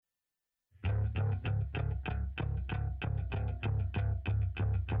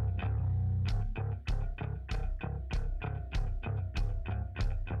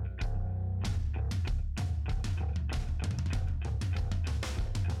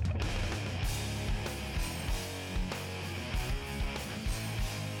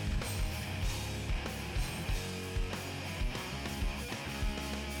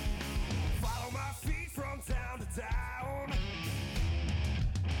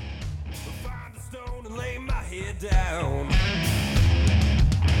head down.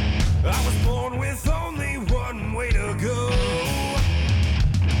 I was born with only one way to go.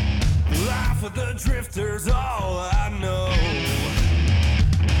 Life of the drifter's all I know.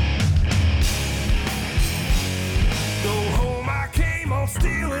 Go home, I came on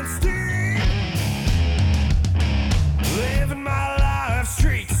steel and steam, living my life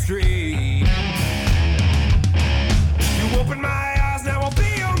street to street. You opened my eyes, now I'll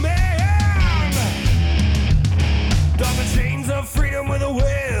be your man. Don the chains of freedom with a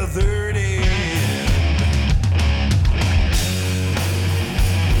weathered end.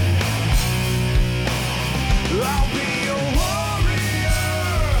 I'll be your one.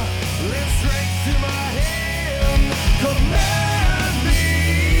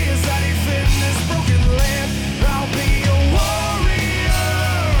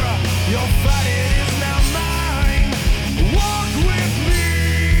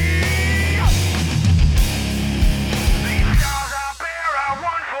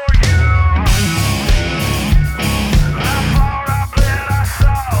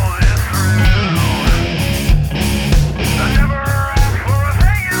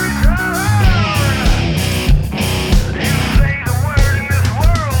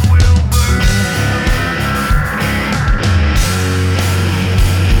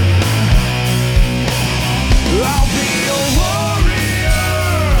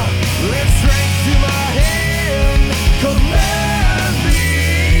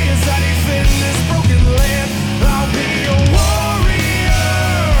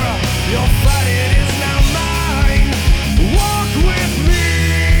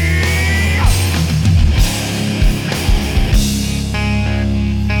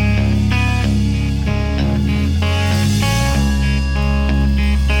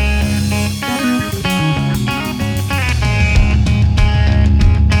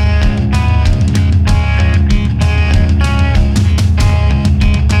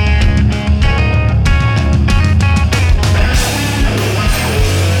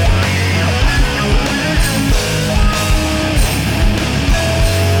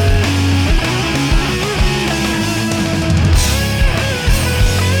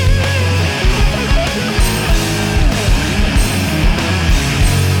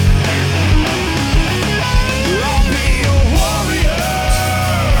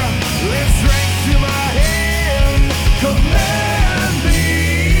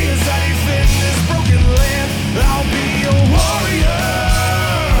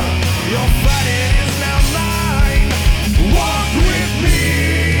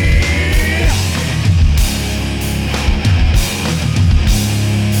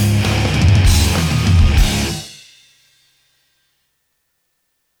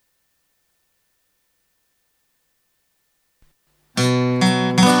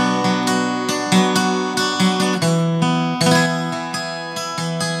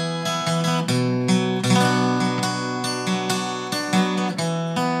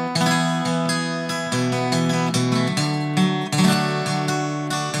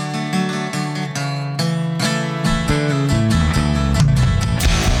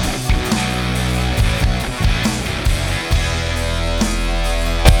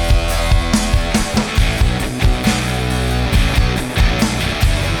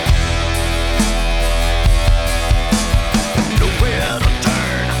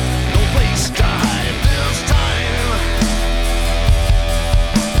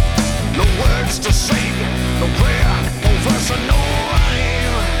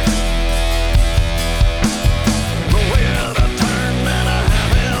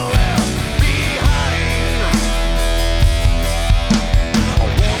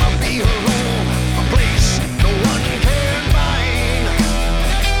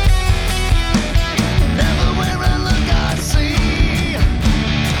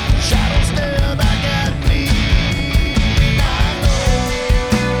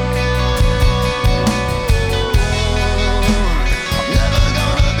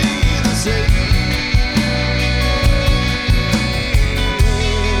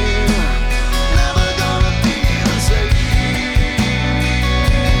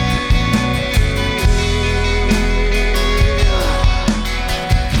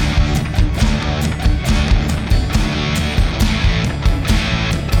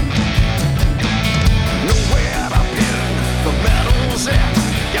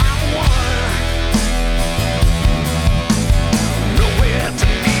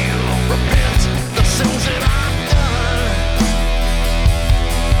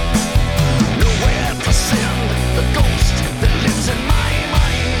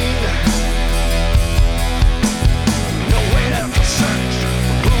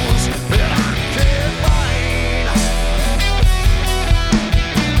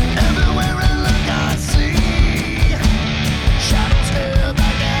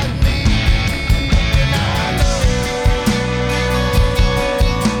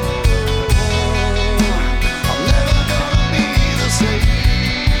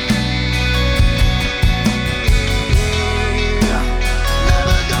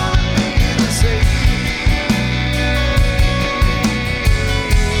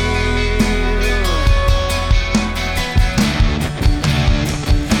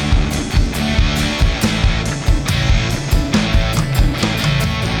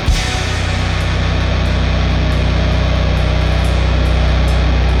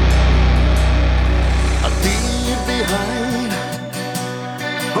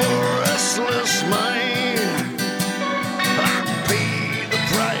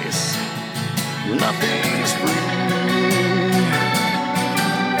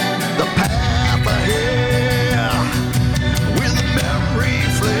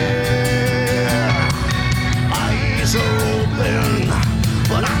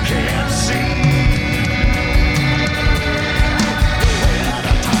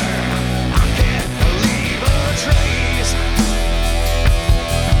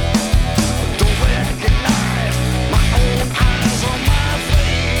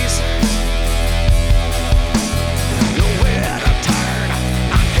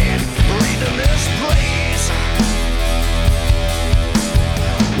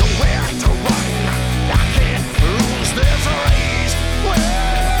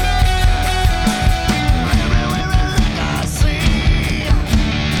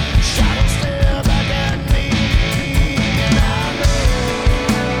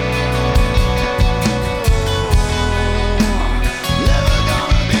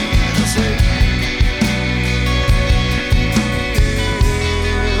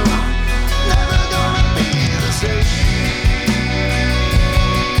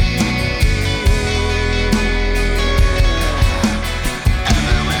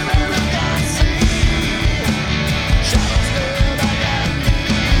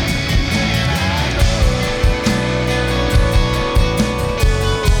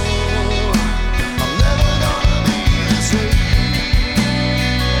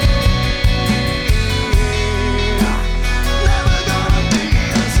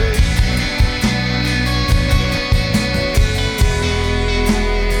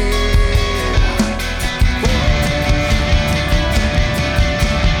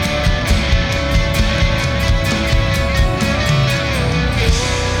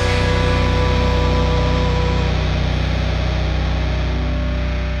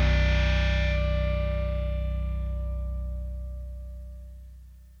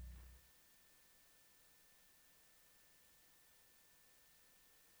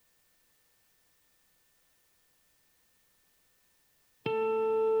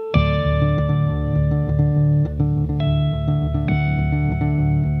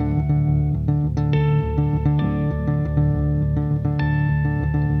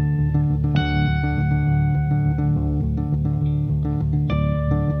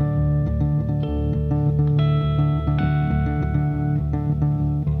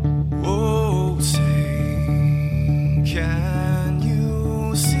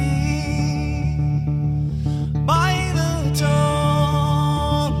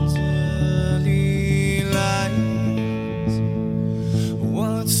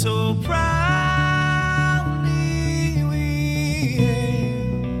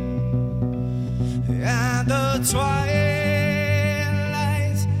 twilight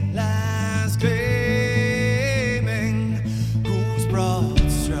lies gleaming, whose broad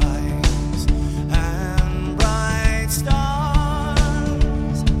stripes and bright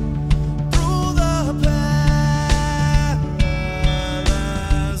stars through the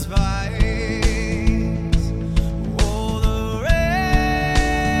perilous fights. Oh, the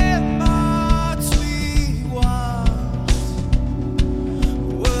ramparts we watched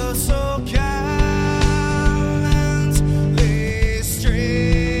were so gallantly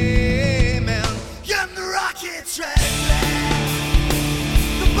streaming, and the rockets rattling,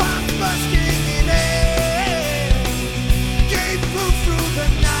 the bombs bursting in air, gave proof through the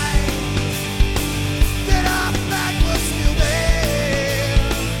night that our flag was still there.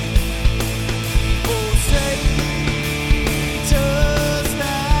 Oh, say, does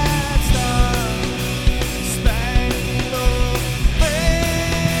that star-spangled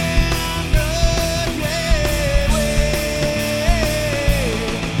banner yet wave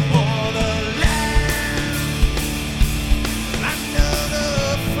o'er the land under the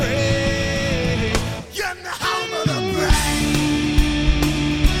fray, and the home of the brave?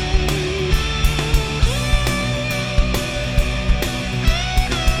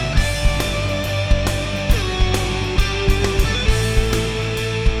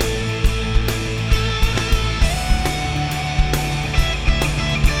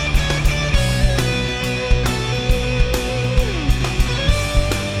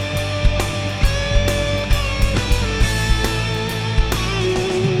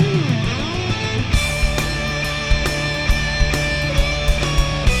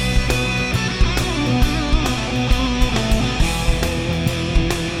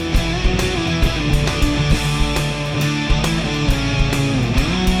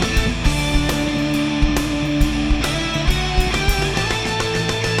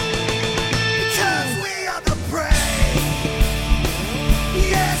 Because we are the brave.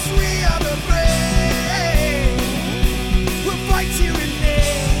 Yes, we are the brave. We'll fight you in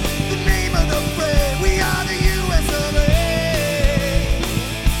the name of the brave. We are the US of A.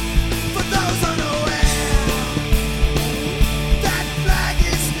 For those unaware, that flag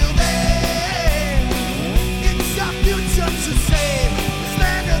is still there. It's our future to save. This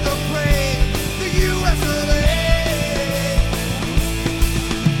land of the brave, the US of A.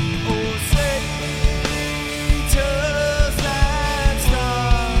 Oh, say, does that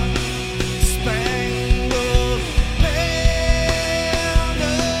star-spangled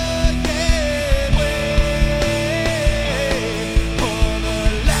banner yet wave o'er the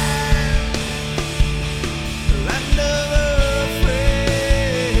land of the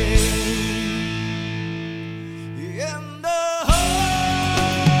free, and the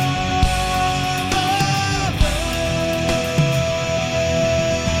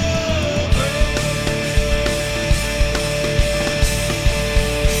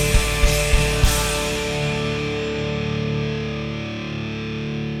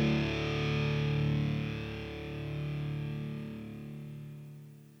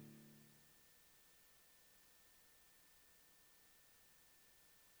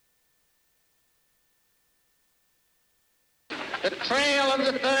The trail of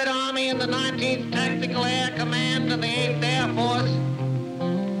the 3rd Army and the 19th Tactical Air Command of the 8th Air Force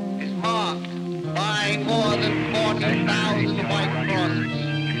is marked by more than 40,000 white crosses,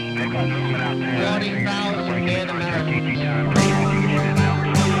 40,000 dead Americans.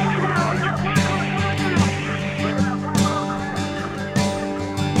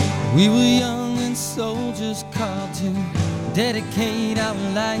 We were young and soldiers called to dedicate our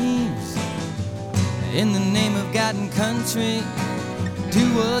lives in the name of God and country.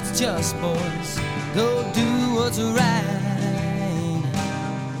 Do what's just, boys. Go do what's right.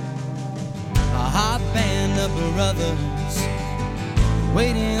 A hot band of brothers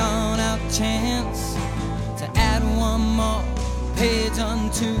waiting on our chance to add one more page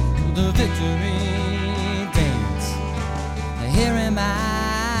unto the victory dance. Here am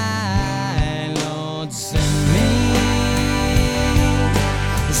I, Lord, send me,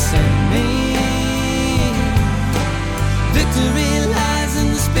 send me. Victory lies in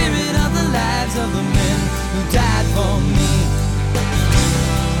the spirit of the lives of the men who died for me.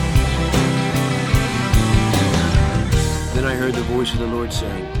 Then I heard the voice of the Lord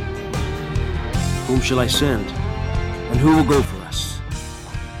saying, "Whom shall I send? And who will go for us?"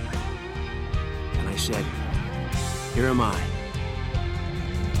 And I said, "Here am I.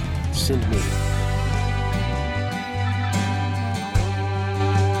 Send me."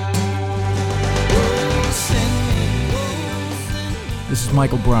 This is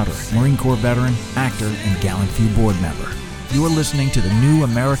Michael Broderick, Marine Corps veteran, actor, and Gallant Few board member. You are listening to the New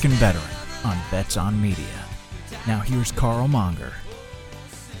American Veteran on Vets on Media. Now here's Carl Monger.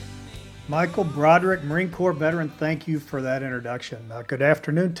 Michael Broderick, Marine Corps veteran, thank you for that introduction. Good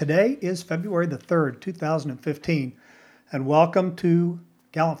afternoon. Today is February the 3rd, 2015, and welcome to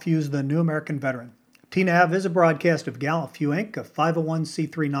Gallant Few's The New American Veteran. TNAV is a broadcast of Gallant Few, Inc., a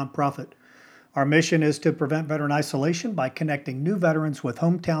 501c3 nonprofit. Our mission is to prevent veteran isolation by connecting new veterans with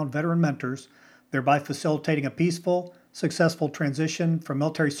hometown veteran mentors, thereby facilitating a peaceful, successful transition from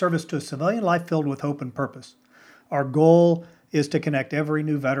military service to a civilian life filled with hope and purpose. Our goal is to connect every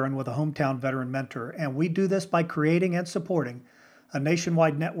new veteran with a hometown veteran mentor, and we do this by creating and supporting a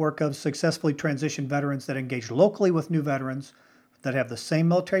nationwide network of successfully transitioned veterans that engage locally with new veterans that have the same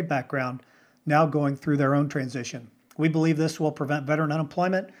military background, now going through their own transition. We believe this will prevent veteran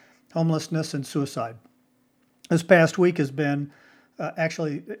unemployment, homelessness, and suicide. This past week has been,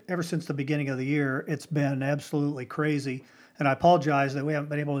 actually, ever since the beginning of the year, it's been absolutely crazy, and I apologize that we haven't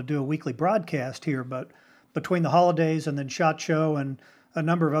been able to do a weekly broadcast here, but between the holidays and then SHOT Show and a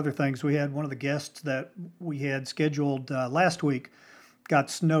number of other things, we had one of the guests that we had scheduled last week got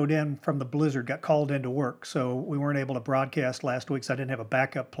snowed in from the blizzard, got called into work. So we weren't able to broadcast last week, so I didn't have a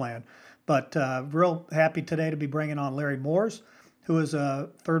backup plan. But real happy today to be bringing on Larry Moores, who is a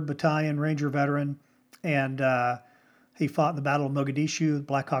 3rd Battalion Ranger veteran, and he fought in the Battle of Mogadishu,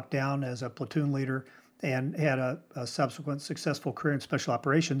 Black Hawk Down, as a platoon leader, and had a subsequent successful career in special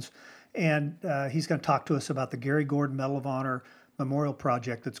operations. And he's going to talk to us about the Gary Gordon Medal of Honor Memorial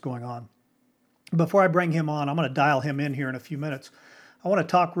Project that's going on. Before I bring him on, I'm going to dial him in here in a few minutes. I want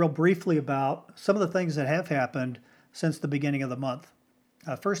to talk real briefly about some of the things that have happened since the beginning of the month.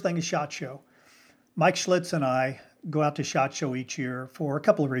 First thing is SHOT Show. Mike Schlitz and I go out to SHOT Show each year for a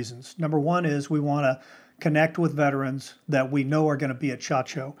couple of reasons. Number one is we want to connect with veterans that we know are going to be at SHOT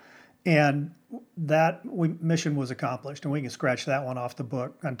Show. And that mission was accomplished, and we can scratch that one off the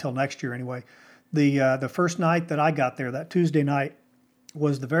book until next year anyway. The first night that I got there, that Tuesday night,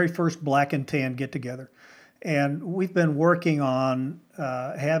 was the very first Black and Tan get-together. And we've been working on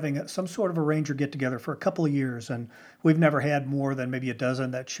having some sort of a Ranger get-together for a couple of years, and we've never had more than maybe a dozen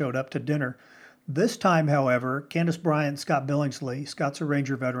that showed up to dinner. This time, however, Candace Bryant, Scott Billingsley, Scott's a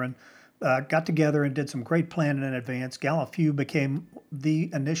Ranger veteran, got together and did some great planning in advance. Gallant Few became the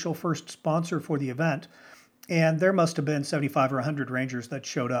initial first sponsor for the event, and there must have been 75 or 100 Rangers that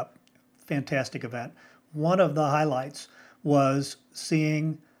showed up. Fantastic event. One of the highlights was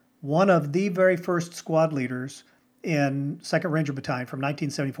seeing one of the very first squad leaders in 2nd Ranger Battalion from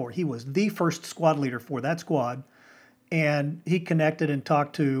 1974. He was the first squad leader for that squad, and he connected and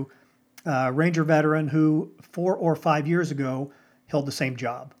talked to a Ranger veteran who 4 or 5 years ago held the same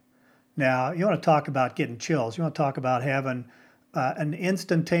job. Now, you want to talk about getting chills. You want to talk about having an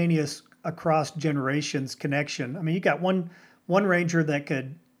instantaneous across generations connection. I mean, you got one Ranger that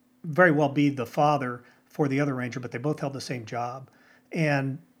could very well be the father for the other Ranger, but they both held the same job.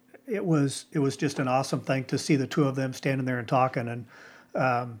 And it was just an awesome thing to see the two of them standing there and talking.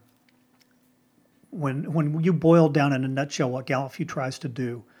 And when you boil down in a nutshell what Gallant Few tries to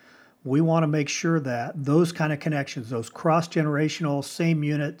do, we want to make sure that those kind of connections, those cross-generational, same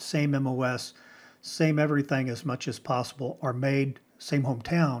unit, same MOS, same everything as much as possible, are made same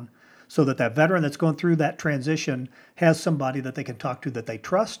hometown, so that that veteran that's going through that transition has somebody that they can talk to that they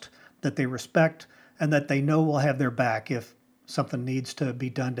trust, that they respect, and that they know will have their back if something needs to be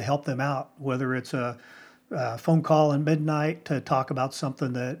done to help them out, whether it's a phone call in midnight to talk about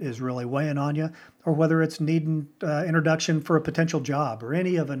something that is really weighing on you, or whether it's needing introduction for a potential job, or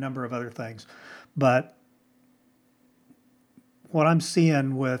any of a number of other things. But what I'm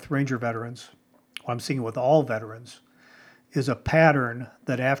seeing with Ranger veterans, what I'm seeing with all veterans, is a pattern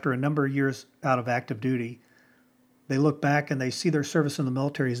that after a number of years out of active duty, they look back and they see their service in the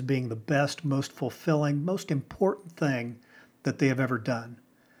military as being the best, most fulfilling, most important thing that they have ever done.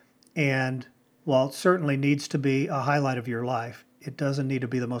 And while it certainly needs to be a highlight of your life, it doesn't need to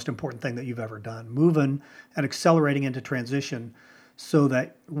be the most important thing that you've ever done. Moving and accelerating into transition so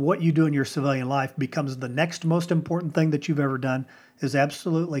that what you do in your civilian life becomes the next most important thing that you've ever done is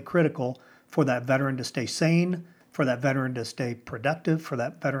absolutely critical for that veteran to stay sane, for that veteran to stay productive, for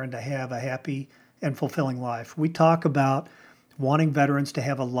that veteran to have a happy and fulfilling life. We talk about wanting veterans to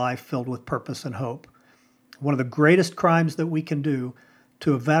have a life filled with purpose and hope. One of the greatest crimes that we can do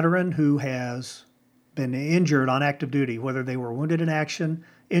to a veteran who has been injured on active duty, whether they were wounded in action,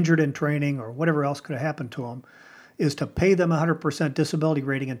 injured in training, or whatever else could have happened to them, is to pay them 100% disability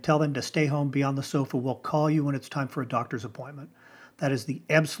rating and tell them to stay home, be on the sofa. We'll call you when it's time for a doctor's appointment. That is the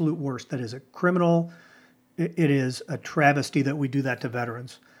absolute worst. That is a criminal. It is a travesty that we do that to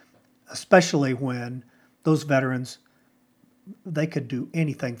veterans, especially when those veterans, they could do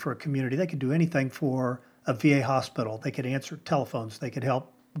anything for a community. They could do anything for a VA hospital. They could answer telephones. They could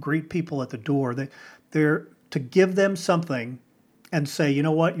help greet people at the door. They're to give them something and say, you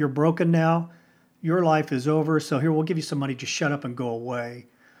know what, you're broken now. Your life is over. So here, we'll give you some money. Just shut up and go away.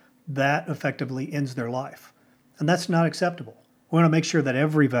 That effectively ends their life. And that's not acceptable. We want to make sure that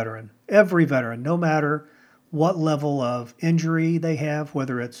every veteran, no matter what level of injury they have,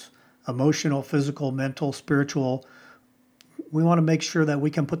 whether it's emotional, physical, mental, spiritual, we want to make sure that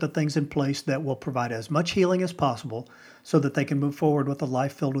we can put the things in place that will provide as much healing as possible so that they can move forward with a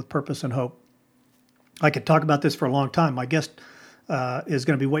life filled with purpose and hope. I could talk about this for a long time. My guest is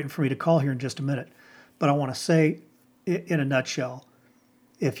going to be waiting for me to call here in just a minute. But I want to say in a nutshell,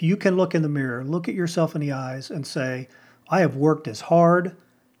 if you can look in the mirror, look at yourself in the eyes and say, I have worked as hard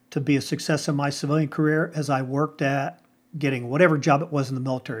to be a success in my civilian career as I worked at getting whatever job it was in the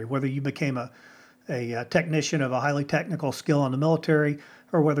military, whether you became a technician of a highly technical skill in the military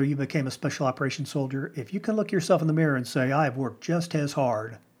or whether you became a special operations soldier. If you can look yourself in the mirror and say, I have worked just as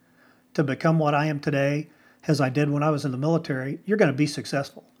hard to become what I am today as I did when I was in the military, you're going to be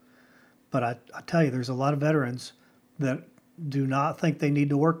successful. But I tell you, there's a lot of veterans that do not think they need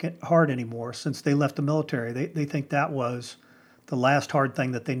to work hard anymore since they left the military. They think that was the last hard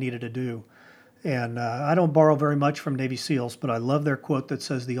thing that they needed to do. And I don't borrow very much from Navy SEALs, but I love their quote that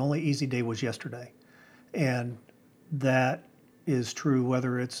says, the only easy day was yesterday. And that is true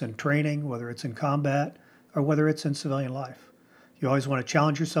whether it's in training, whether it's in combat, or whether it's in civilian life. You always want to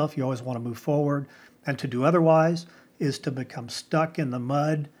challenge yourself. You always want to move forward. And to do otherwise is to become stuck in the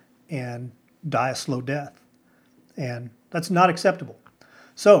mud and die a slow death. And that's not acceptable.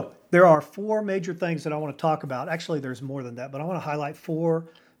 So there are four major things that I want to talk about. Actually, there's more than that, but I want to highlight four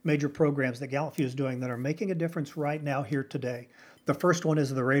major programs that Gallant Few is doing that are making a difference right now here today. The first one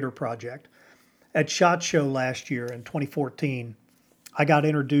is the Raider Project. At SHOT Show last year in 2014, I got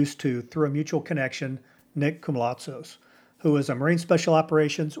introduced to, through a mutual connection, Nick Kumlatzos, who is a Marine Special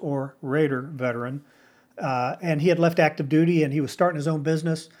Operations or Raider veteran. And he had left active duty and he was starting his own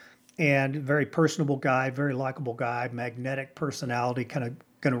business, and very personable guy, very likable guy, magnetic personality, kind of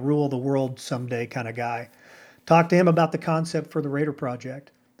going to rule the world someday kind of guy. Talked to him about the concept for the Raider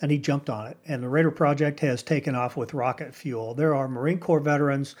Project, and he jumped on it. And the Raider Project has taken off with rocket fuel. There are Marine Corps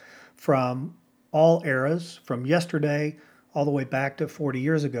veterans from all eras, from yesterday all the way back to 40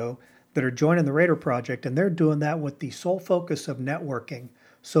 years ago, that are joining the Raider Project, and they're doing that with the sole focus of networking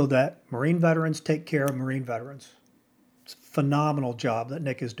so that Marine veterans take care of Marine veterans. It's a phenomenal job that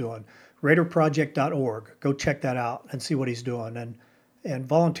Nick is doing. RaiderProject.org. Go check that out and see what he's doing, and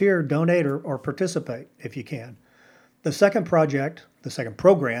volunteer, donate, or participate if you can. The second project, the second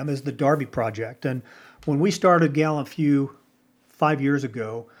program, is the Darby Project. And when we started Gallant Few 5 years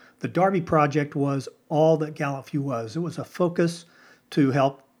ago, the Darby Project was all that Gallant Few was. It was a focus to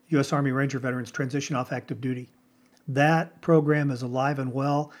help U.S. Army Ranger veterans transition off active duty. That program is alive and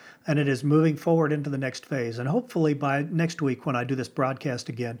well, and it is moving forward into the next phase. And hopefully by next week, when I do this broadcast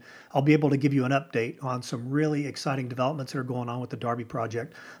again, I'll be able to give you an update on some really exciting developments that are going on with the Darby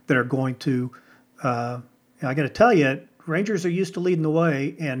Project that are going to, I got to tell you, Rangers are used to leading the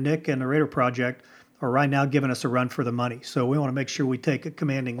way, and Nick and the Raider Project are right now giving us a run for the money. So we want to make sure we take a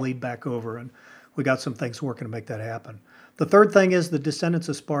commanding lead back over, and we got some things working to make that happen. The third thing is the Descendants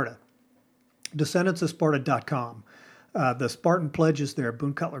of Sparta, descendantsofsparta.com. The Spartan Pledge is there.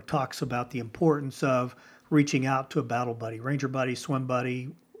 Boone Cutler talks about the importance of reaching out to a battle buddy, ranger buddy, swim buddy,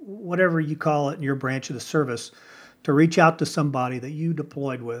 whatever you call it in your branch of the service, to reach out to somebody that you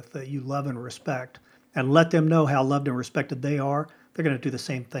deployed with, that you love and respect, and let them know how loved and respected they are. They're going to do the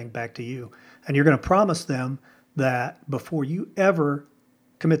same thing back to you. And you're going to promise them that before you ever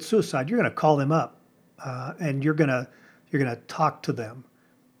commit suicide, you're going to call them up and you're going to talk to them.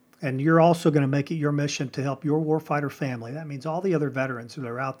 And you're also going to make it your mission to help your warfighter family. That means all the other veterans that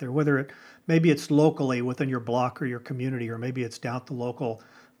are out there, whether maybe it's locally within your block or your community, or maybe it's down at the local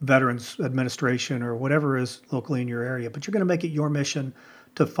Veterans Administration or whatever is locally in your area. But you're going to make it your mission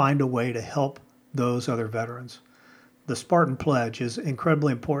to find a way to help those other veterans. The Spartan Pledge is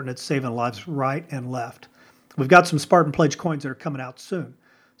incredibly important. It's saving lives right and left. We've got some Spartan Pledge coins that are coming out soon.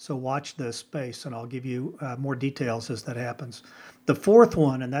 So watch this space, and I'll give you more details as that happens. The fourth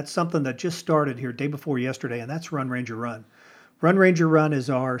one, and that's something that just started here day before yesterday, and that's Run Ranger Run. Run Ranger Run is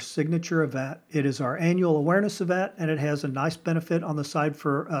our signature event. It is our annual awareness event, and it has a nice benefit on the side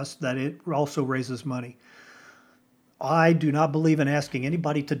for us that it also raises money. I do not believe in asking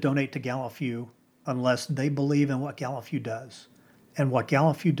anybody to donate to Gallant Few unless they believe in what Gallant Few does, and what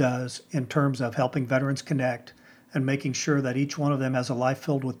Gallant Few does in terms of helping veterans connect and making sure that each one of them has a life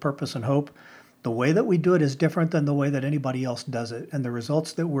filled with purpose and hope. The way that we do it is different than the way that anybody else does it. And the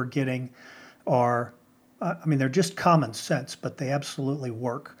results that we're getting are I mean, they're just common sense, but they absolutely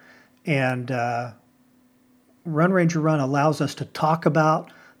work. And Run Ranger Run allows us to talk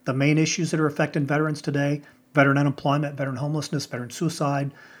about the main issues that are affecting veterans today: veteran unemployment, veteran homelessness, veteran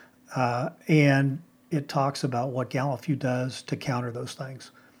suicide, and it talks about what Gallant Few does to counter those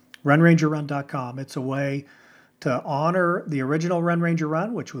things. RunRangerRun.com. It's a way to honor the original Run Ranger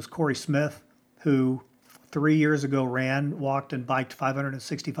Run, which was Corey Smith, who 3 years ago walked, and biked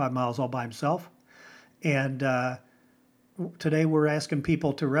 565 miles all by himself. And today we're asking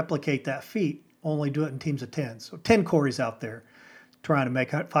people to replicate that feat, only do it in teams of 10. So 10 Corys out there trying to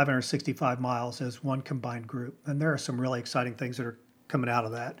make 565 miles as one combined group. And there are some really exciting things that are coming out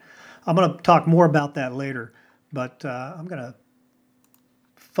of that. I'm going to talk more about that later, but I'm going to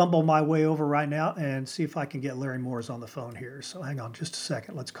fumble my way over right now and see if I can get Larry Moores on the phone here. So hang on just a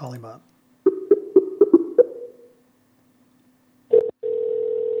second. Let's call him up.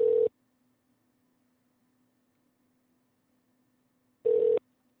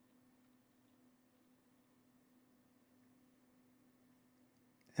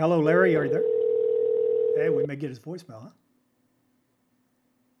 Hello, Larry. Are you there? Hey, we may get his voicemail, huh?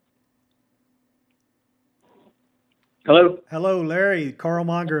 Hello. Hello, Larry. Carl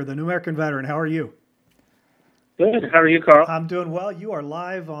Monger, the New American Veteran. How are you? Good. How are you, Carl? I'm doing well. You are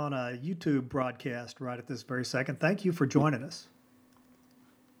live on a YouTube broadcast right at this very second. Thank you for joining us.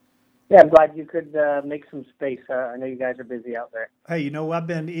 Yeah, I'm glad you could make some space. I know you guys are busy out there. Hey, I've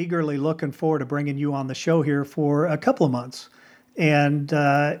been eagerly looking forward to bringing you on the show here for a couple of months. And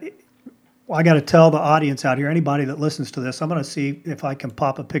I got to tell the audience out here, anybody that listens to this, I'm going to see if I can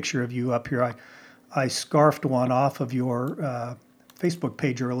pop a picture of you up here. I scarfed one off of your Facebook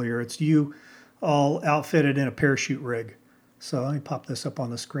page earlier. It's you all outfitted in a parachute rig. So let me pop this up on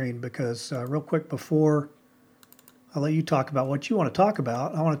the screen because real quick before I'll let you talk about what you want to talk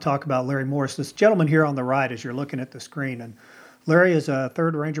about, I want to talk about Larry Morris. This gentleman here on the right as you're looking at the screen. And Larry is a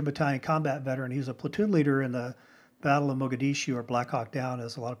 3rd Ranger Battalion combat veteran. He's a platoon leader in the Battle of Mogadishu, or Black Hawk Down,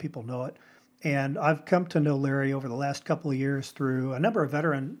 as a lot of people know it. And I've come to know Larry over the last couple of years through a number of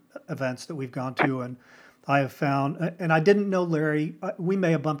veteran events that we've gone to. And I have found, and I didn't know Larry, we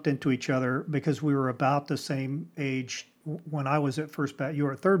may have bumped into each other because we were about the same age when I was at 1st Bat, you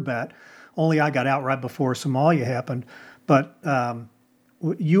were at 3rd Bat. Only I got out right before Somalia happened. But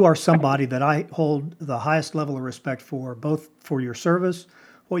you are somebody that I hold the highest level of respect for, both for your service,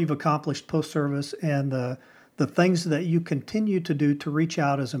 what you've accomplished post-service, and the things that you continue to do to reach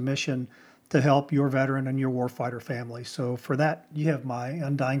out as a mission to help your veteran and your warfighter family. So for that, you have my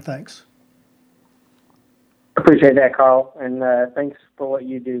undying thanks. Appreciate that, Carl, and thanks for what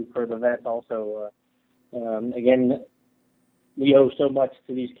you do for the vets also. Again, we owe so much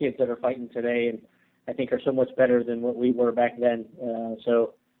to these kids that are fighting today, and I think are so much better than what we were back then.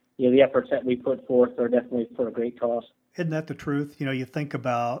 So the efforts that we put forth are definitely for a great cause. Isn't that the truth? You think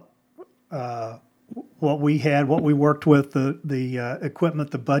about what we had, what we worked with, the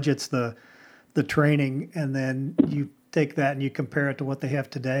equipment, the budgets, the training, and then you take that and you compare it to what they have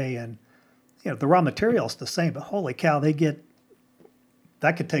today, and the raw material's the same, but holy cow,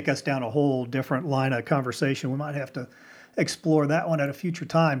 that could take us down a whole different line of conversation. We might have to explore that one at a future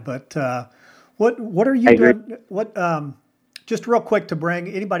time. But what are you doing? What just real quick to bring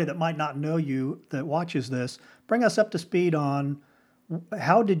anybody that might not know you that watches this, bring us up to speed on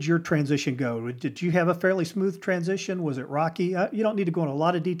how did your transition go? Did you have a fairly smooth transition? Was it rocky? You don't need to go into a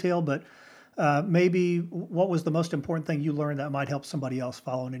lot of detail, but maybe what was the most important thing you learned that might help somebody else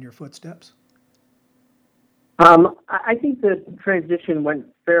following in your footsteps? I think the transition went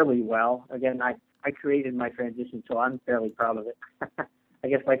fairly well. Again, I created my transition, so I'm fairly proud of it. I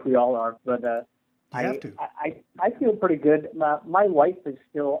guess like we all are, but I feel pretty good. My wife is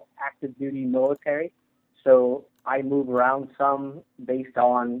still active duty military, so I move around some based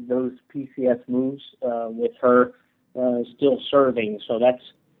on those PCS moves with her still serving. So that's,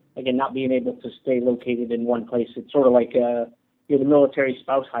 again, not being able to stay located in one place. It's sort of like the military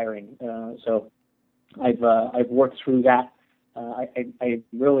spouse hiring. So I've worked through that. I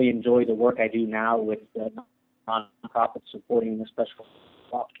really enjoy the work I do now with nonprofits supporting the special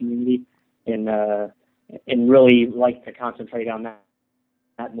ops community, and really like to concentrate on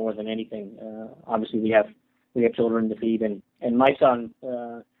that more than anything. Obviously, we have children to feed, and my son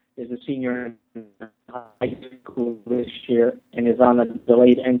is a senior in high school this year and is on a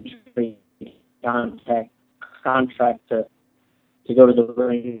delayed entry contract to go to the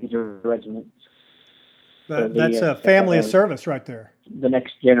Ranger Regiment. That's a family of service right there. The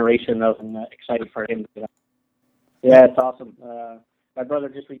next generation of them, excited for him. Yeah, it's awesome. My brother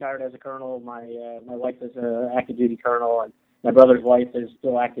just retired as a colonel. My wife is an active duty colonel, and my brother's wife is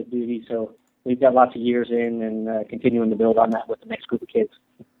still active duty. So we've got lots of years in and continuing to build on that with the next group of kids.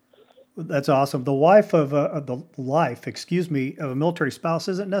 That's awesome. The life of a military spouse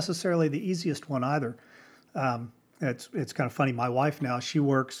isn't necessarily the easiest one either. It's kind of funny. My wife now, she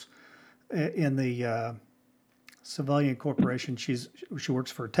works in the civilian corporation. She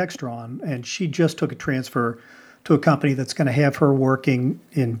works for Textron, and she just took a transfer to a company that's going to have her working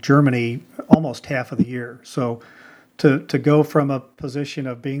in Germany almost half of the year. So to go from a position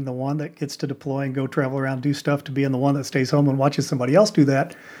of being the one that gets to deploy and go travel around, do stuff, to being the one that stays home and watches somebody else do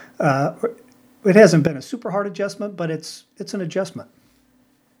that, it hasn't been a super hard adjustment, but it's an adjustment.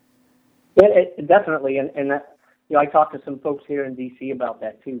 Yeah, definitely. And that, I talked to some folks here in D.C. about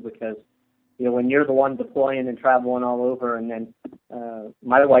that too, because when you're the one deploying and traveling all over, and then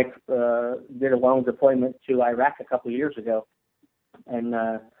my wife did a long deployment to Iraq a couple of years ago, and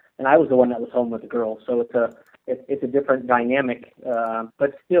I was the one that was home with the girls. So it's a different dynamic,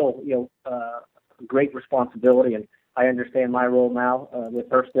 but still, great responsibility. And I understand my role now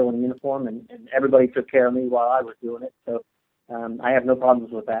with her still in uniform, and everybody took care of me while I was doing it. So I have no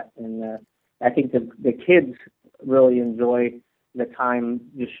problems with that. And I think the kids really enjoy the time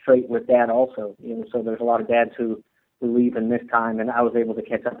just straight with Dad also. So there's a lot of dads who leave in this time, and I was able to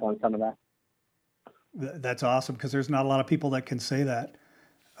catch up on some of that. That's awesome, because there's not a lot of people that can say that.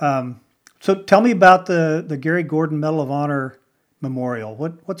 So tell me about the Gary Gordon Medal of Honor Memorial.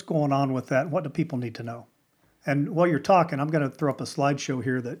 What's going on with that? What do people need to know? And while you're talking, I'm going to throw up a slideshow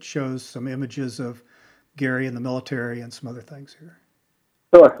here that shows some images of Gary in the military and some other things here.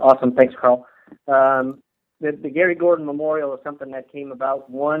 Sure. Awesome. Thanks, Carl. The Gary Gordon Memorial is something that came about.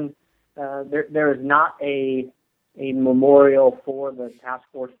 One, there is not a memorial for the task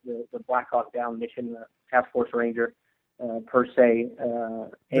force, the Black Hawk Down mission, the Task Force Ranger, per se. There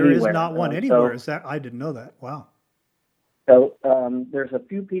anywhere. Is not one anywhere. Is that? I didn't know that. Wow. So there's a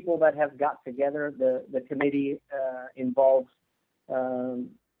few people that have got together. The committee involves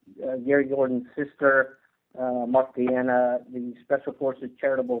Gary Gordon's sister, Mark Deanna. The Special Forces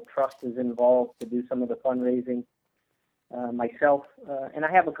Charitable Trust is involved to do some of the fundraising. Myself, and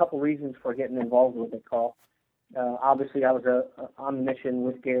I have a couple reasons for getting involved with it, Carl. Obviously, I was on the mission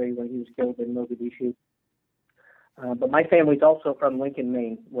with Gary when he was killed in Mogadishu. But my family's also from Lincoln,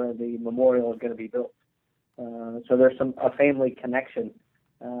 Maine, where the memorial is going to be built. So there's a family connection.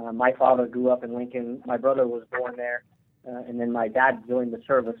 My father grew up in Lincoln. My brother was born there, and then my dad joined the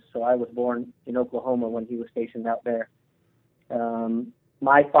service. So I was born in Oklahoma when he was stationed out there.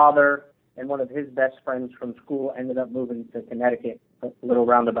 My father and one of his best friends from school ended up moving to Connecticut, a little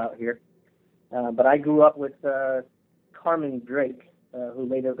roundabout here. But I grew up with Carmen Drake, who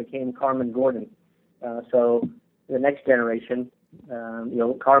later became Carmen Gordon. So the next generation,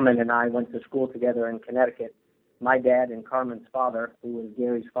 Carmen and I went to school together in Connecticut. My dad and Carmen's father, who was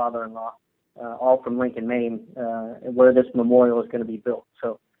Gary's father-in-law, all from Lincoln, Maine, where this memorial is going to be built.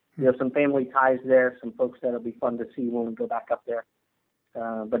 So some family ties there, some folks that'll be fun to see when we go back up there.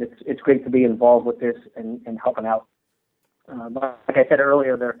 But it's great to be involved with this and helping out. But like I said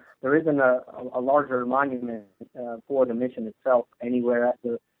earlier, there isn't a larger monument for the mission itself anywhere at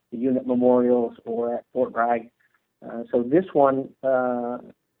the unit memorials or at Fort Bragg. So this one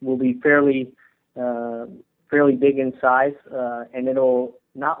will be fairly big in size, and it'll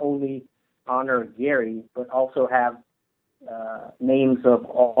not only honor Gary, but also have names of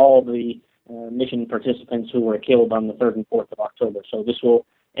all the mission participants who were killed on the 3rd and 4th of October. So this will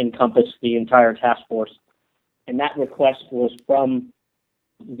encompass the entire task force. And that request was from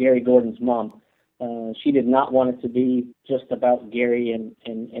Gary Gordon's mom. She did not want it to be just about Gary and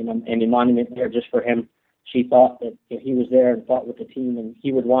a monument there just for him. She thought that if he was there and fought with the team, and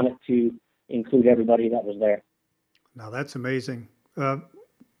he would want it to include everybody that was there. Now that's amazing.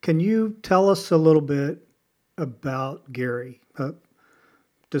 Can you tell us a little bit about Gary?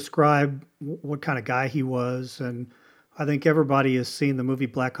 Describe what kind of guy he was. And I think everybody has seen the movie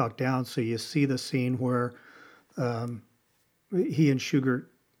Black Hawk Down, so you see the scene where he and Shugart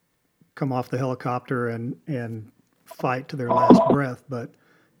come off the helicopter and fight to their last breath. But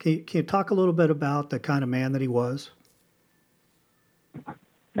can you talk a little bit about the kind of man that he was?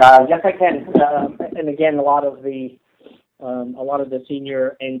 Yes, I can. And again, a lot of the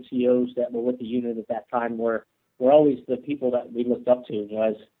senior NCOs that were with the unit at that time were always the people that we looked up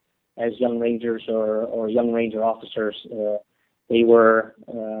to, as young Rangers or young Ranger officers. They were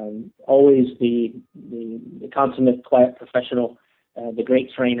always the consummate, quiet professional, the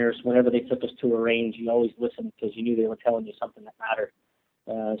great trainers. Whenever they took us to a range, you always listened because you knew they were telling you something that mattered.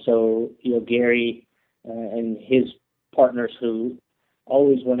 So Gary and his partners who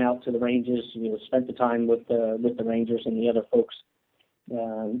always went out to the ranges, spent the time with the Rangers and the other folks.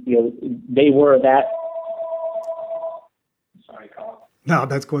 they were that. Sorry, Carl. No,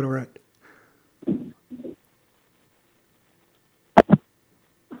 that's quite all right.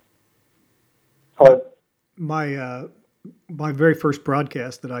 My very first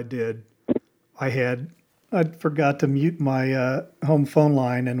broadcast that I did, I forgot to mute my home phone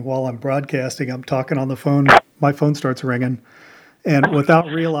line, and while I'm broadcasting, I'm talking on the phone. My phone starts ringing, and without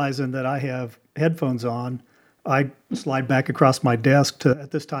realizing that I have headphones on, I slide back across my desk to,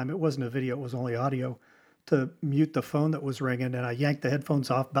 at this time, it wasn't a video, it was only audio, to mute the phone that was ringing, and I yanked the headphones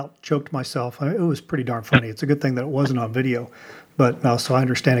off, about choked myself. It was pretty darn funny. It's a good thing that it wasn't on video, but now so I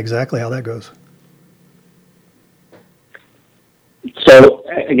understand exactly how that goes. So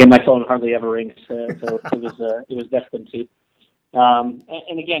again, my phone hardly ever rings, so it was destined to.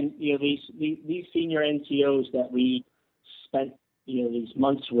 And again, these senior NCOs that we spent these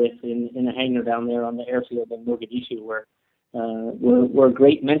months with in the hangar down there on the airfield in Mogadishu were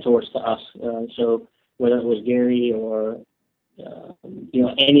great mentors to us. So whether it was Gary or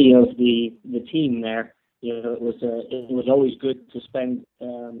any of the team there, it was always good to spend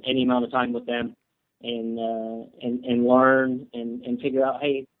any amount of time with them and learn and figure out,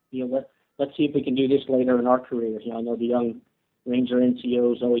 hey, let's see if we can do this later in our careers. I know the young Ranger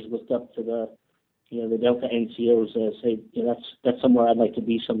NCOs always looked up to the Delta NCOs, say that's somewhere I'd like to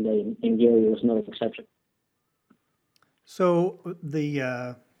be someday, and Gary was no exception. So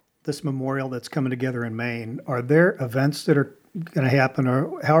this memorial that's coming together in Maine, are there events that are going to happen,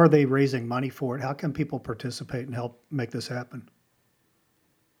 or how are they raising money for it? How can people participate and help make this happen?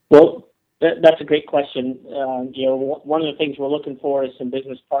 Well, that's a great question. One of the things we're looking for is some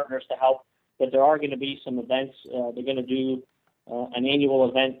business partners to help, but there are going to be some events. They're going to do an annual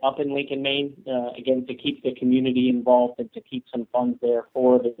event up in Lincoln, Maine, again, to keep the community involved and to keep some funds there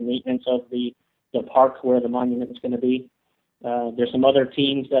for the maintenance of the park where the monument is going to be. There's some other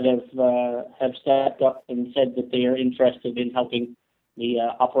teams that have stepped up and said that they are interested in helping the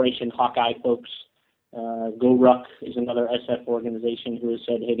Operation Hawkeye folks. Go Ruck is another SF organization who has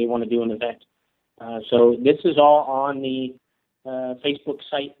said, hey, they want to do an event. So this is all on the Facebook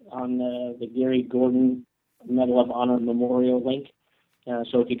site on the Gary Gordon Medal of Honor Memorial link.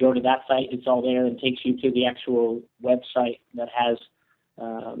 So if you go to that site, it's all there and takes you to the actual website that has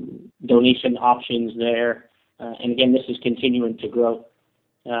donation options there. And again, this is continuing to grow.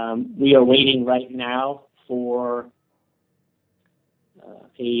 We are waiting right now for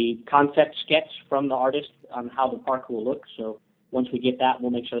a concept sketch from the artist on how the park will look. So once we get that, we'll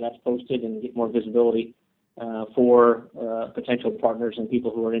make sure that's posted and get more visibility for potential partners and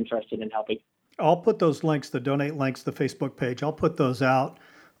people who are interested in helping. I'll put those links, the donate links, the Facebook page, I'll put those out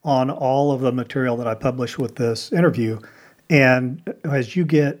on all of the material that I publish with this interview. And as you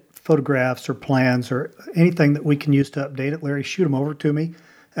get photographs or plans or anything that we can use to update it, Larry, shoot them over to me,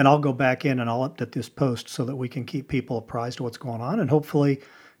 and I'll go back in and I'll update this post so that we can keep people apprised of what's going on and hopefully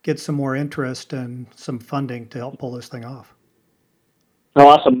get some more interest and some funding to help pull this thing off. Oh,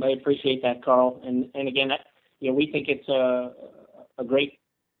 awesome. I appreciate that, Carl. And again, we think it's a great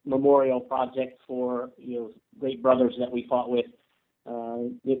memorial project for great brothers that we fought with.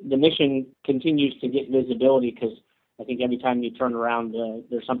 The mission continues to get visibility because I think every time you turn around,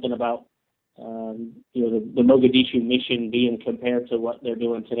 there's something about the Mogadishu mission being compared to what they're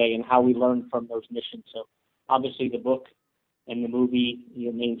doing today and how we learn from those missions. So obviously the book and the movie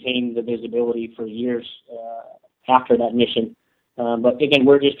maintain the visibility for years after that mission. But again,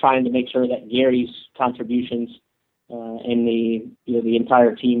 we're just trying to make sure that Gary's contributions and the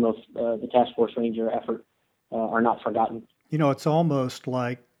entire team of the Task Force Ranger effort are not forgotten. It's almost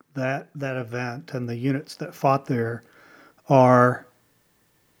like that event and the units that fought there are,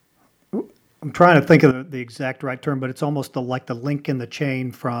 I'm trying to think of the exact right term, but it's almost like the link in the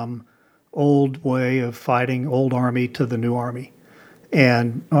chain from old way of fighting, old Army to the new Army.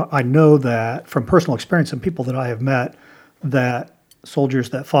 And I know that from personal experience and people that I have met, that soldiers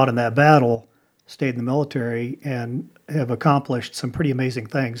that fought in that battle stayed in the military and have accomplished some pretty amazing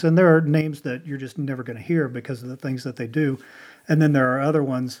things. And there are names that you're just never going to hear because of the things that they do. And then there are other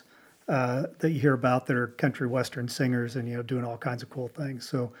ones that you hear about that are country western singers and, doing all kinds of cool things.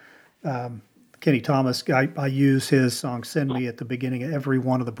 So Kenny Thomas, I use his song Send Me at the beginning of every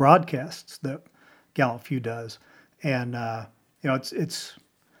one of the broadcasts that Gallant Few does. And, it's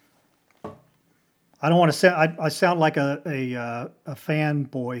I don't want to say I sound like a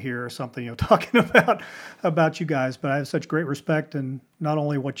fanboy here or something, talking about you guys, but I have such great respect and not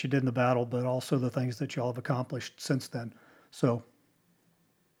only what you did in the battle, but also the things that you all have accomplished since then. So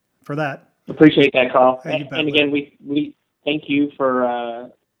for that. Appreciate that, Carl. Hey, and again, we thank you for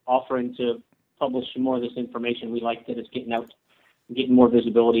offering to publish some more of this information. We like that it's getting out. getting more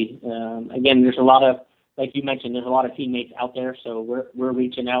visibility. Again, there's a lot of, like you mentioned, there's a lot of teammates out there, so we're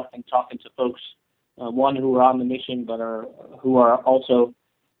reaching out and talking to folks, one who are on the mission, but who are also,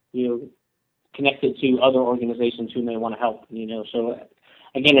 connected to other organizations who may want to help. So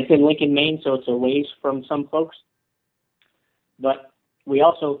again, it's in Lincoln, Maine, so it's a ways from some folks, but we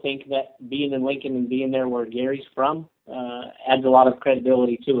also think that being in Lincoln and being there where Gary's from adds a lot of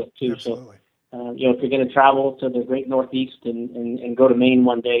credibility to it too. Absolutely. So, if you're going to travel to the great Northeast and go to Maine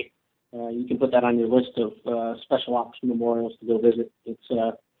one day, you can put that on your list of special ops memorials to go visit. It's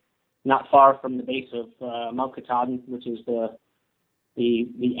not far from the base of Mount Katahdin, which is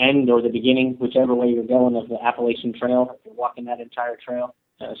the end or the beginning, whichever way you're going, of the Appalachian Trail. You're walking that entire trail.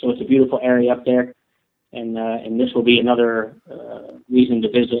 So it's a beautiful area up there, and this will be another reason to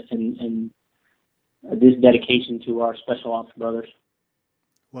visit and this dedication to our special ops brothers.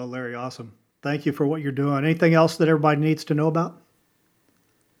 Well, Larry, awesome. Thank you for what you're doing. Anything else that everybody needs to know about?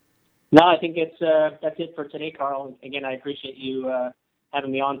 No, I think that's it for today, Carl. Again, I appreciate you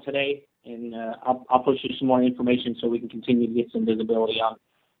having me on today, and I'll push you some more information so we can continue to get some visibility on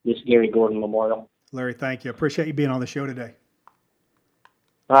this Gary Gordon Memorial. Larry, thank you. I appreciate you being on the show today.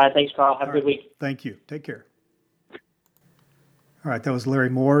 All right, thanks, Carl. Have a good week. Thank you. Take care. All right, that was Larry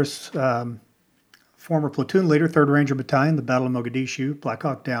Morris, former platoon leader, 3rd Ranger Battalion, the Battle of Mogadishu, Black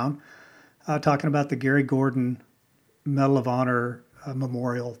Hawk Down, talking about the Gary Gordon Medal of Honor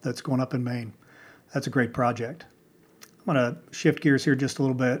memorial that's going up in Maine. That's a great project. I'm going to shift gears here just a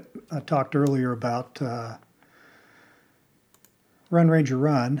little bit. I talked earlier about Run Ranger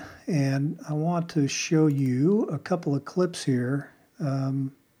Run, and I want to show you a couple of clips here.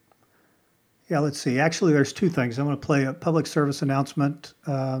 Let's see. Actually, there's 2 things. I'm going to play a public service announcement,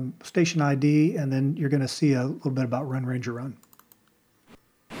 station ID, and then you're going to see a little bit about Run Ranger Run.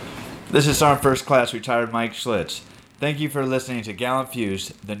 This is Sergeant First Class Retired Mike Schlitz. Thank you for listening to Gallant Fuse,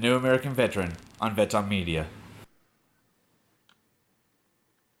 the New American Veteran, on Vets on Media.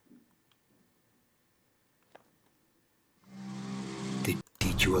 They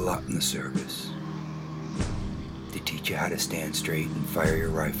teach you a lot in the service. They teach you how to stand straight and fire your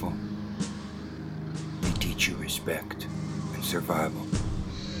rifle. They teach you respect and survival.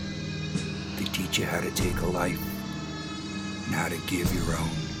 They teach you how to take a life and how to give your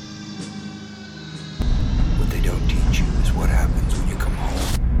own. What they don't teach you is what happens when you come home.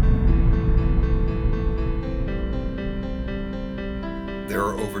 There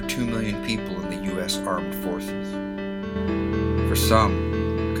are over 2 million people in the U.S. Armed Forces. For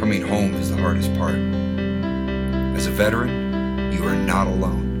some, coming home is the hardest part. As a veteran, you are not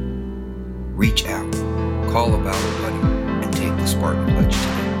alone. Reach out, call a battle buddy, and take the Spartan Pledge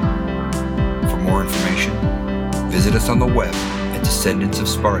today. For more information, visit us on the web at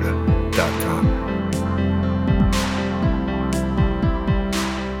descendantsofsparta.com.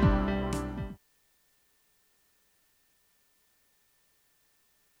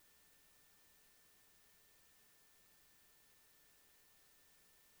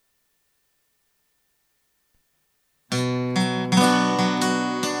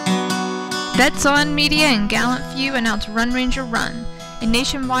 Vets on Media and Gallant Few announce Run Ranger Run, a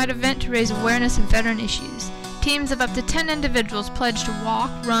nationwide event to raise awareness of veteran issues. Teams of up to 10 individuals pledge to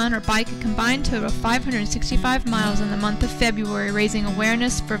walk, run, or bike a combined total of 565 miles in the month of February, raising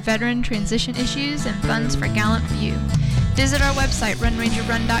awareness for veteran transition issues and funds for Gallant Few. Visit our website,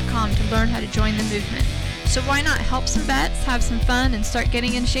 runrangerrun.com, to learn how to join the movement. So why not help some vets, have some fun, and start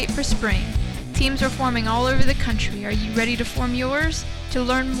getting in shape for spring? Teams are forming all over the country. Are you ready to form yours? To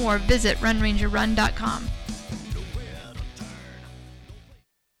learn more, visit runrangerrun.com.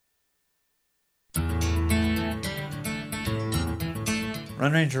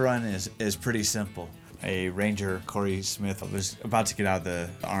 Run Ranger Run is pretty simple. A Ranger, Corey Smith, was about to get out of the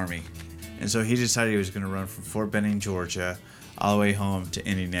Army. And so he decided he was going to run from Fort Benning, Georgia, all the way home to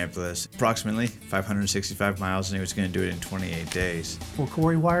Indianapolis, approximately 565 miles, and he was going to do it in 28 days. Well,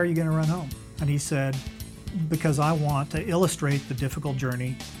 Corey, why are you going to run home? And he said, because I want to illustrate the difficult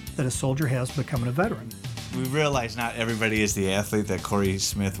journey that a soldier has becoming a veteran. We realize not everybody is the athlete that Corey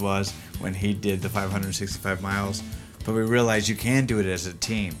Smith was when he did the 565 miles, but we realize you can do it as a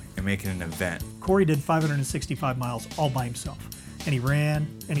team and make it an event. Corey did 565 miles all by himself, and he ran,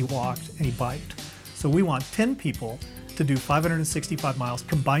 and he walked, and he biked. So we want 10 people to do 565 miles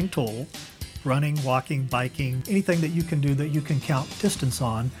combined total, running, walking, biking, anything that you can do that you can count distance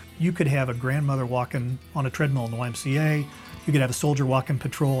on. You could have a grandmother walking on a treadmill in the YMCA. You could have a soldier walking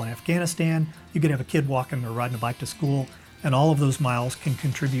patrol in Afghanistan. You could have a kid walking or riding a bike to school. And all of those miles can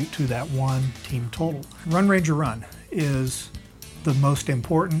contribute to that one team total. Run Ranger Run is the most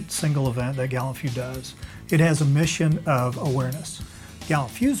important single event that Gallant Few does. It has a mission of awareness.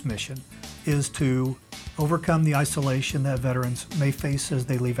 Gallant Few's mission is to overcome the isolation that veterans may face as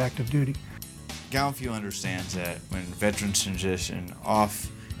they leave active duty. Gallant Few understands that when veterans transition off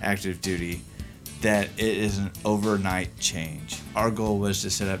active duty, that it is an overnight change. Our goal was to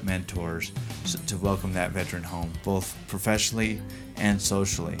set up mentors to welcome that veteran home, both professionally and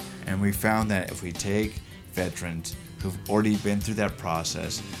socially. And we found that if we take veterans who've already been through that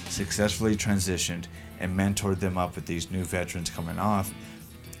process, successfully transitioned, and mentored them up with these new veterans coming off,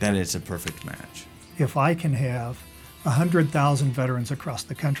 that it's a perfect match. If I can have 100,000 veterans across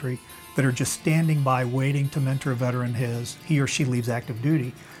the country that are just standing by waiting to mentor a veteran as he or she leaves active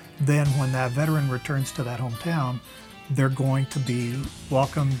duty, then when that veteran returns to that hometown, they're going to be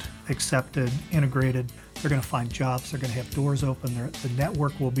welcomed, accepted, integrated. They're going to find jobs. They're going to have doors open. The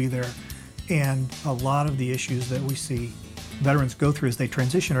network will be there. And a lot of the issues that we see veterans go through as they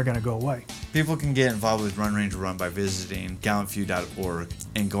transition are going to go away. People can get involved with Run Ranger Run by visiting gallantfew.org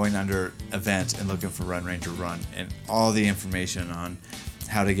and going under events and looking for Run Ranger Run, and all the information on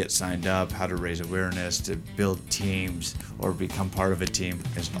how to get signed up, how to raise awareness, to build teams or become part of a team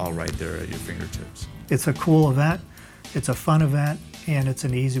is all right there at your fingertips. It's a cool event, it's a fun event, and it's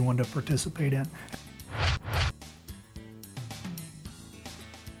an easy one to participate in.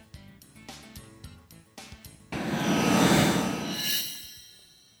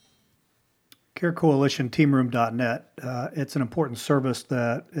 Care Coalition Teamroom.net. It's an important service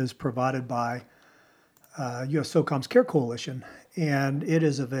that is provided by USSOCOM's Care Coalition, and it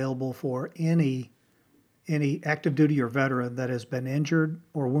is available for any active duty or veteran that has been injured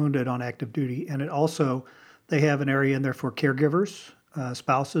or wounded on active duty. And it also, they have an area in there for caregivers,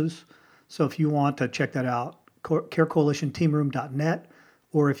 spouses. So if you want to check that out, Care Coalition Teamroom.net,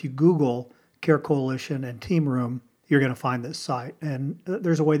 or if you Google Care Coalition and Team Room, you're going to find this site. And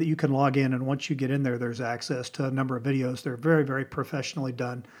there's a way that you can log in, and once you get in there, there's access to a number of videos. They're very, very professionally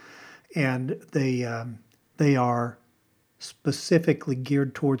done, and they are specifically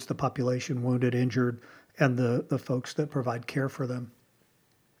geared towards the population, wounded, injured, and the folks that provide care for them.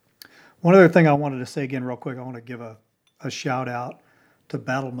 One other thing I wanted to say again real quick, I want to give a shout out to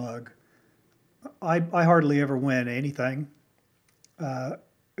Battle Mug. I hardly ever win anything,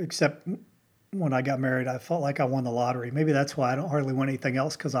 except when I got married, I felt like I won the lottery. Maybe that's why I don't hardly win anything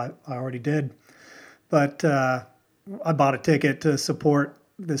else, because I already did. But I bought a ticket to support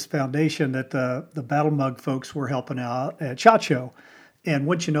this foundation that the Battle Mug folks were helping out at SHOT Show. And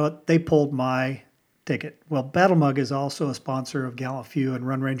once you know it, they pulled my ticket. Well, Battle Mug is also a sponsor of Gallant Few and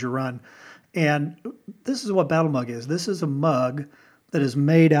Run Ranger Run. And this is what Battle Mug is. This is a mug that is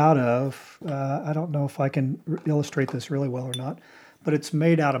made out of, I don't know if I can illustrate this really well or not, but it's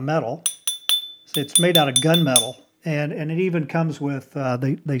made out of metal. It's made out of gunmetal, and it even comes with,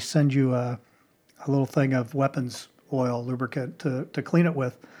 they send you a little thing of weapons oil lubricant to clean it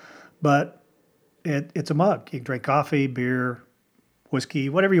with, but it's a mug. You can drink coffee, beer, whiskey,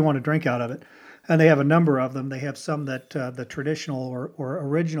 whatever you want to drink out of it, and they have a number of them. They have some that the traditional or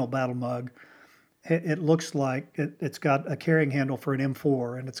original Battle Mug, it looks like it's got a carrying handle for an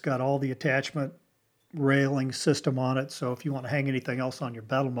M4, and it's got all the attachment railing system on it, so if you want to hang anything else on your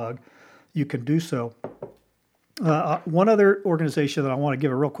Battle Mug, you can do so. One other organization that I want to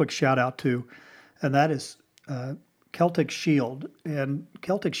give a real quick shout out to, and that is Celtic Shield. And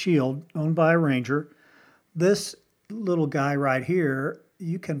Celtic Shield, owned by a Ranger, this little guy right here,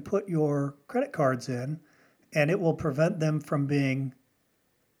 you can put your credit cards in, and it will prevent them from being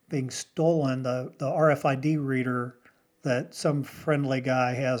stolen. The RFID reader that some friendly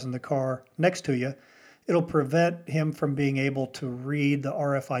guy has in the car next to you, it'll prevent him from being able to read the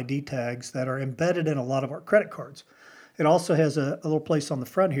RFID tags that are embedded in a lot of our credit cards. It also has a little place on the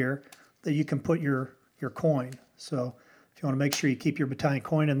front here that you can put your coin. So if you want to make sure you keep your battalion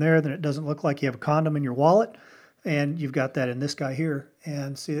coin in there, then it doesn't look like you have a condom in your wallet. And you've got that in this guy here.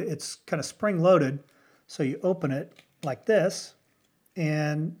 And see, it's kind of spring-loaded. So you open it like this,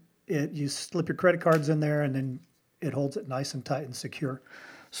 and you slip your credit cards in there, and then it holds it nice and tight and secure.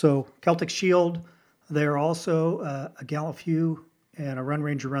 So Celtic Shield, they're also a Gallant Few and a Run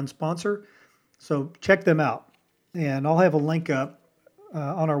Ranger Run sponsor. So check them out. And I'll have a link up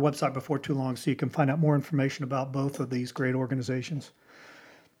on our website before too long so you can find out more information about both of these great organizations.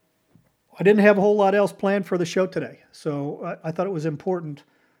 I didn't have a whole lot else planned for the show today. So I thought it was important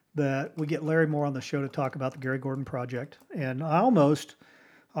that we get Larry Moore on the show to talk about the Gary Gordon Project. And I almost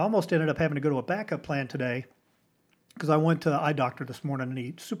ended up having to go to a backup plan today because I went to the eye doctor this morning and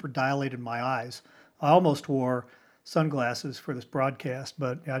he super dilated my eyes. I almost wore sunglasses for this broadcast,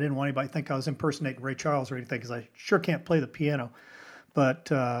 but I didn't want anybody to think I was impersonating Ray Charles or anything because I sure can't play the piano. But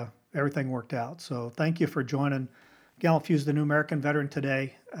everything worked out. So thank you for joining Gallant Fuse, the New American Veteran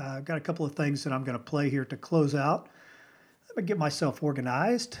today. I've got a couple of things that I'm going to play here to close out. Let me get myself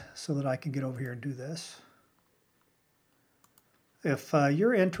organized so that I can get over here and do this. If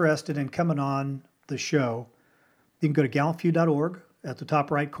you're interested in coming on the show, you can go to gallantfew.org. At the top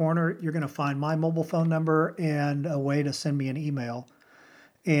right corner, you're going to find my mobile phone number and a way to send me an email.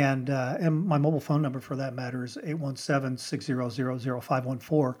 And my mobile phone number, for that matter, is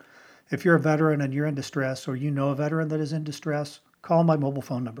 817-600-0514. If you're a veteran and you're in distress, or you know a veteran that is in distress, call my mobile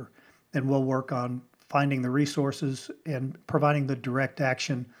phone number, and we'll work on finding the resources and providing the direct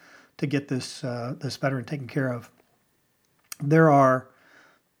action to get this veteran taken care of.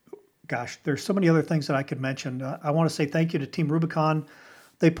 There's so many other things that I could mention. I want to say thank you to Team Rubicon.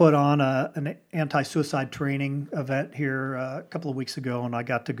 They put on an anti-suicide training event here a couple of weeks ago, and I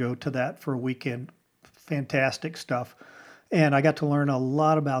got to go to that for a weekend. Fantastic stuff. And I got to learn a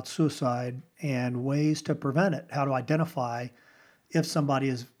lot about suicide and ways to prevent it, how to identify if somebody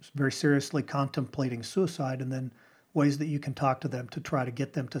is very seriously contemplating suicide, and then ways that you can talk to them to try to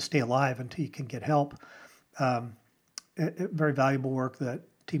get them to stay alive until you can get help. Very valuable work that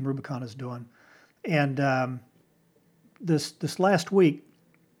Team Rubicon is doing. And this last week,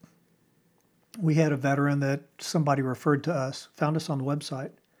 we had a veteran that somebody referred to us, found us on the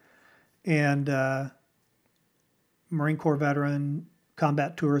website, and Marine Corps veteran,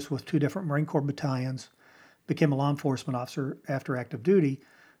 combat tourist with 2 different Marine Corps battalions, became a law enforcement officer after active duty,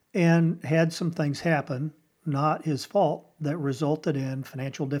 and had some things happen, not his fault, that resulted in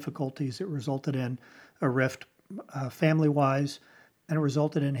financial difficulties. It resulted in a rift family-wise, and it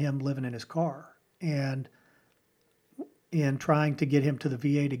resulted in him living in his car. And in trying to get him to the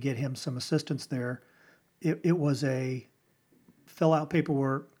VA to get him some assistance there, it was a fill out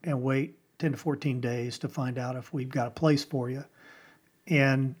paperwork and wait 10 to 14 days to find out if we've got a place for you.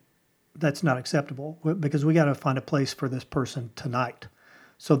 And that's not acceptable, because we got to find a place for this person tonight.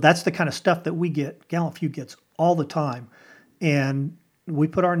 So that's the kind of stuff that we get, Gallant Few gets all the time. And we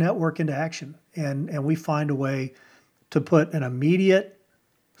put our network into action, and we find a way to put an immediate,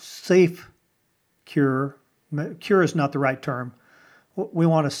 safe cure. Cure is not the right term. We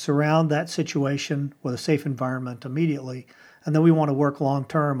want to surround that situation with a safe environment immediately, and then we want to work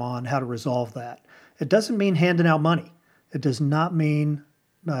long-term on how to resolve that. It doesn't mean handing out money. It does not mean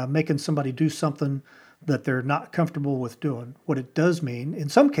making somebody do something that they're not comfortable with doing. What it does mean, in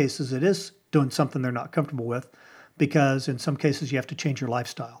some cases, it is doing something they're not comfortable with, because in some cases you have to change your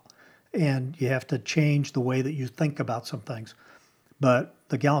lifestyle, and you have to change the way that you think about some things. But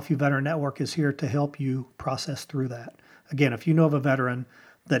the Gallant Few Veteran Network is here to help you process through that. Again, if you know of a veteran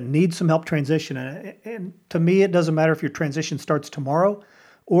that needs some help transitioning, and to me, it doesn't matter if your transition starts tomorrow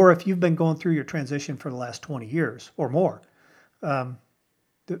or if you've been going through your transition for the last 20 years or more,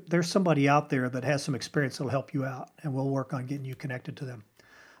 there's somebody out there that has some experience that will help you out, and we'll work on getting you connected to them.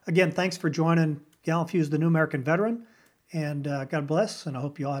 Again, thanks for joining Gallant Fuse, the New American Veteran, and God bless, and I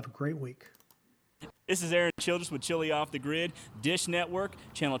hope you all have a great week. This is Aaron Childress with Chili Off the Grid, Dish Network,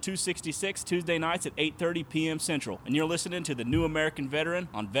 Channel 266, Tuesday nights at 8:30 p.m. Central. And you're listening to the New American Veteran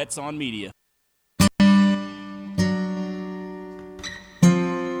on Vets on Media.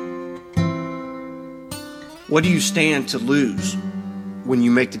 What do you stand to lose when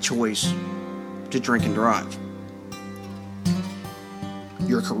you make the choice to drink and drive?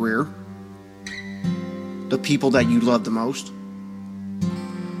 Your career? The people that you love the most?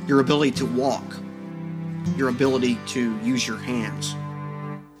 Your ability to walk? Your ability to use your hands?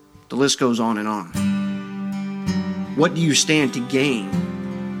 The list goes on and on. What do you stand to gain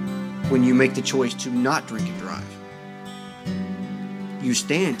when you make the choice to not drink and drive? You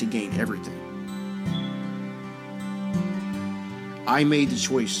stand to gain everything. I made the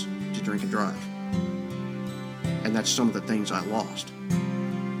choice to drink and drive, and that's some of the things I lost.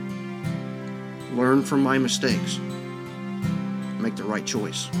 Learn from my mistakes. Make the right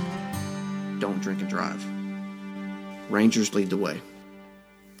choice. Don't drink and drive. Rangers lead the way.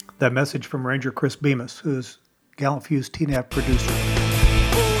 That message from Ranger Chris Bemis, who is Gallant Fuse TNAV producer.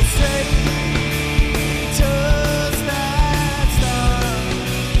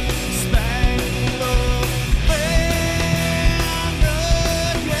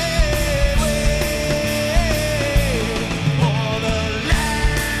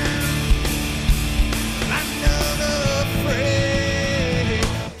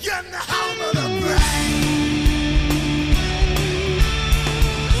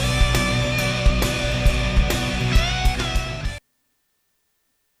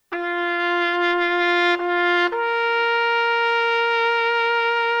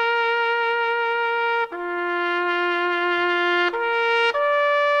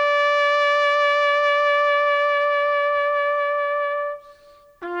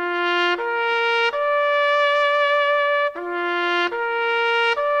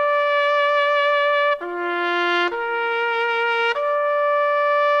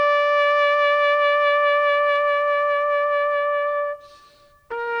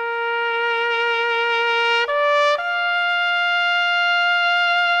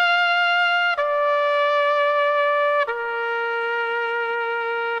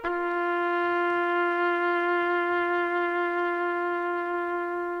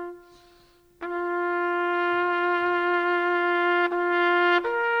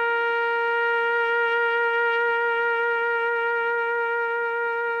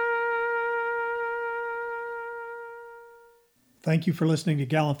 Thank you for listening to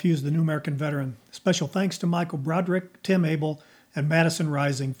Gallant Fuse, the New American Veteran. Special thanks to Michael Broderick, Tim Abel, and Madison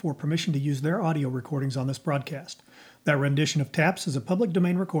Rising for permission to use their audio recordings on this broadcast. That rendition of Taps is a public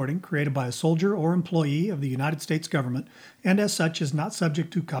domain recording created by a soldier or employee of the United States government, and as such is not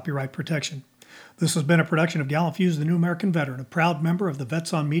subject to copyright protection. This has been a production of Gallant Fuse, the New American Veteran, a proud member of the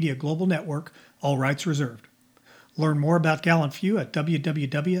Vets on Media Global Network, all rights reserved. Learn more about Gallant Few at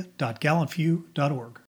www.gallantfew.org.